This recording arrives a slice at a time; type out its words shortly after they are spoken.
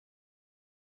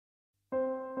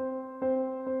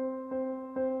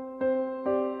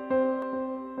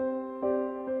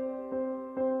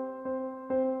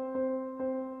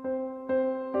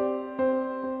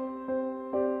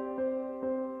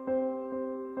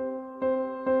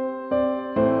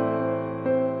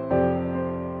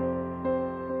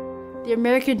The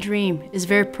American dream is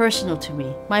very personal to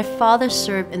me. My father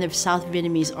served in the South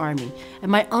Vietnamese army,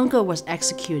 and my uncle was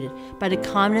executed by the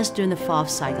communists during the fall of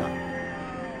Saigon.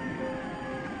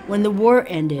 When the war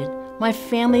ended, my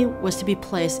family was to be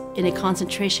placed in a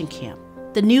concentration camp.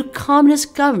 The new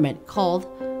communist government called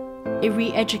a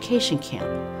re-education camp,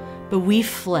 but we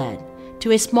fled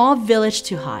to a small village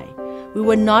to hide. We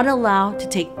were not allowed to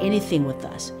take anything with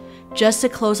us, just the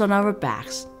clothes on our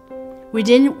backs. We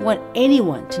didn't want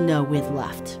anyone to know we had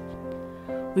left.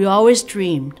 We always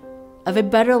dreamed of a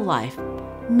better life,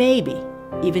 maybe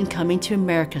even coming to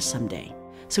America someday.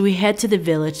 So we head to the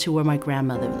village to where my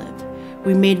grandmother lived.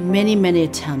 We made many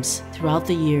attempts throughout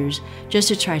the years just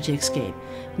to try to escape.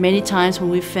 Many times when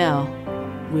we fell,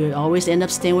 we would always end up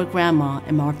staying with grandma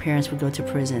and our parents would go to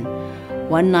prison.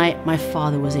 One night, my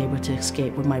father was able to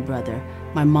escape with my brother.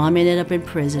 My mom ended up in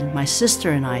prison. My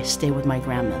sister and I stayed with my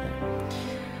grandmother.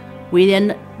 We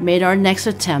then made our next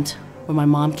attempt when my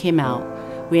mom came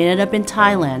out. We ended up in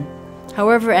Thailand.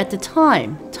 However, at the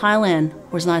time, Thailand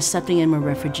was not accepting any more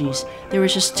refugees. There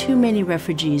was just too many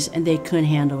refugees and they couldn't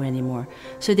handle anymore.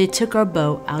 So they took our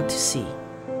boat out to sea.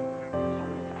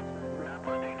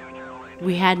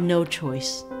 We had no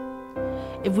choice.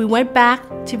 If we went back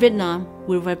to Vietnam,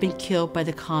 we would have been killed by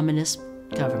the communist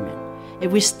government.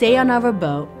 If we stayed on our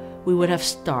boat, we would have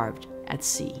starved at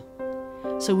sea.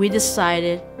 So we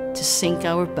decided to sink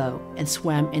our boat and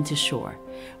swam into shore.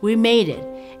 We made it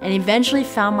and eventually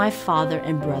found my father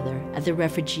and brother at the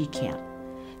refugee camp.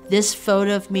 This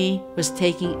photo of me was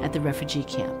taken at the refugee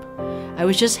camp. I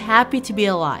was just happy to be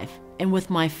alive and with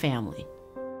my family.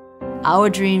 Our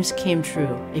dreams came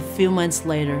true a few months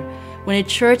later when a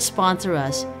church sponsored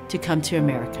us to come to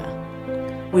America.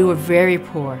 We were very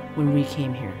poor when we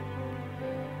came here.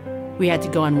 We had to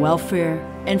go on welfare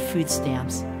and food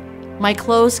stamps. My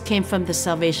clothes came from the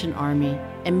Salvation Army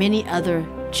and many other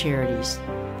charities.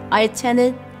 I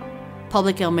attended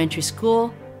public elementary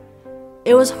school.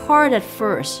 It was hard at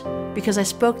first because I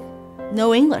spoke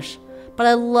no English, but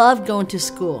I loved going to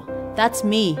school. That's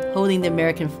me holding the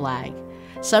American flag.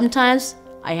 Sometimes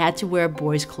I had to wear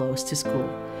boys' clothes to school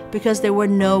because there were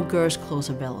no girls' clothes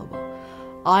available.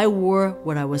 I wore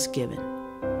what I was given.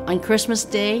 On Christmas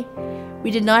Day,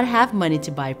 we did not have money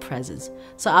to buy presents,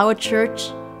 so our church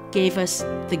gave us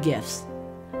the gifts.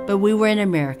 But we were in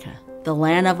America, the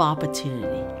land of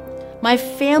opportunity. My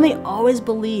family always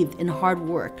believed in hard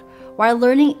work. While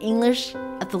learning English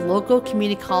at the local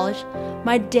community college,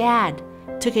 my dad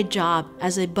took a job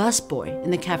as a busboy in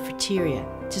the cafeteria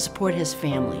to support his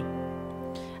family.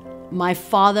 My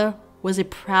father was a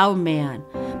proud man,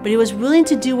 but he was willing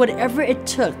to do whatever it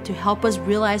took to help us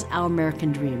realize our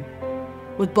American dream.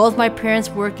 With both my parents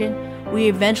working, we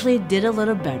eventually did a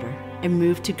little better and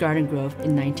moved to Garden Grove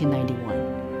in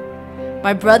 1991.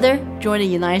 My brother joined the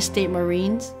United States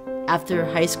Marines after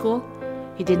high school.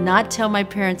 He did not tell my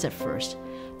parents at first.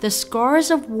 The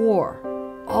scars of war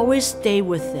always stayed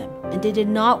with them, and they did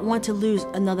not want to lose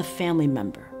another family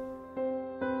member.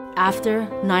 After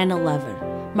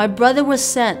 9/11, my brother was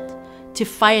sent to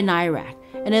fight in Iraq,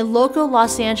 and a local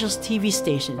Los Angeles TV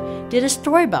station did a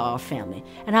story about our family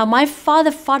and how my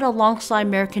father fought alongside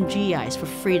American GIs for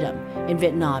freedom in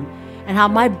Vietnam, and how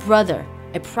my brother,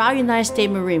 a proud United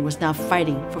States Marine, was now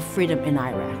fighting for freedom in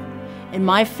Iraq. In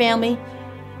my family,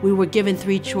 we were given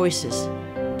three choices: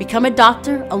 become a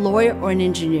doctor, a lawyer, or an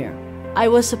engineer. I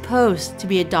was supposed to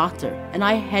be a doctor, and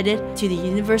I headed to the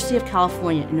University of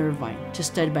California in Irvine to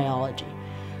study biology.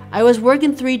 I was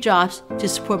working 3 jobs to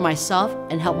support myself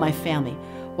and help my family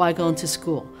while going to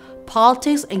school.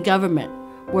 Politics and government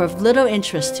were of little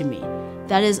interest to me.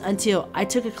 That is until I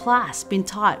took a class being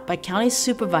taught by County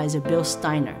Supervisor Bill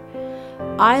Steiner.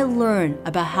 I learned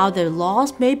about how the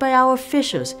laws made by our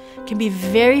officials can be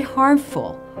very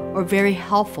harmful or very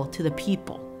helpful to the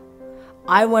people.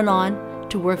 I went on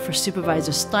to work for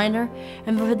Supervisor Steiner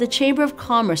and for the Chamber of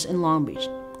Commerce in Long Beach.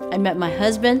 I met my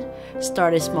husband,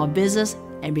 started a small business,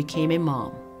 and became a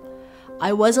mom.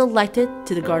 I was elected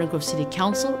to the Garden Grove City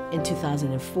Council in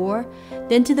 2004,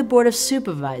 then to the Board of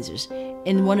Supervisors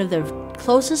in one of the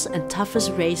closest and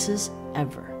toughest races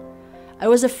ever. I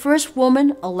was the first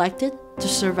woman elected to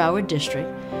serve our district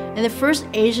and the first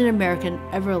Asian American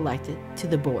ever elected to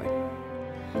the board.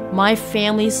 My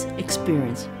family's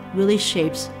experience really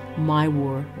shapes my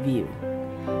war view.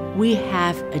 We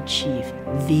have achieved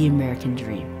the American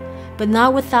dream, but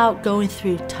not without going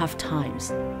through tough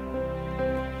times.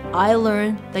 I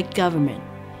learned that government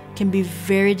can be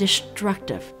very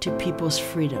destructive to people's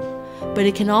freedom, but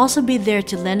it can also be there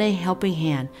to lend a helping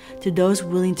hand to those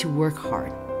willing to work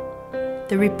hard.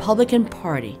 The Republican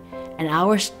Party and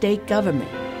our state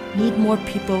government need more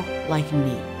people like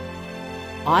me.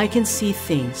 I can see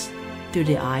things through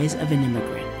the eyes of an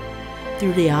immigrant,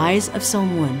 through the eyes of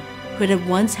someone who had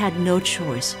once had no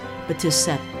choice but to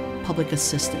accept public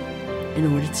assistance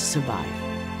in order to survive.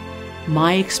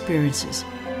 My experiences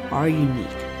are unique,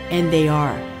 and they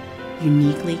are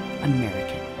uniquely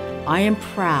American. I am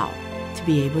proud to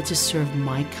be able to serve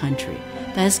my country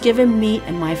that has given me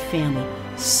and my family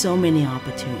so many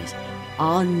opportunities.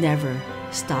 I'll never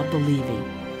stop believing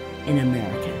in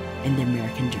America and the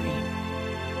American dream.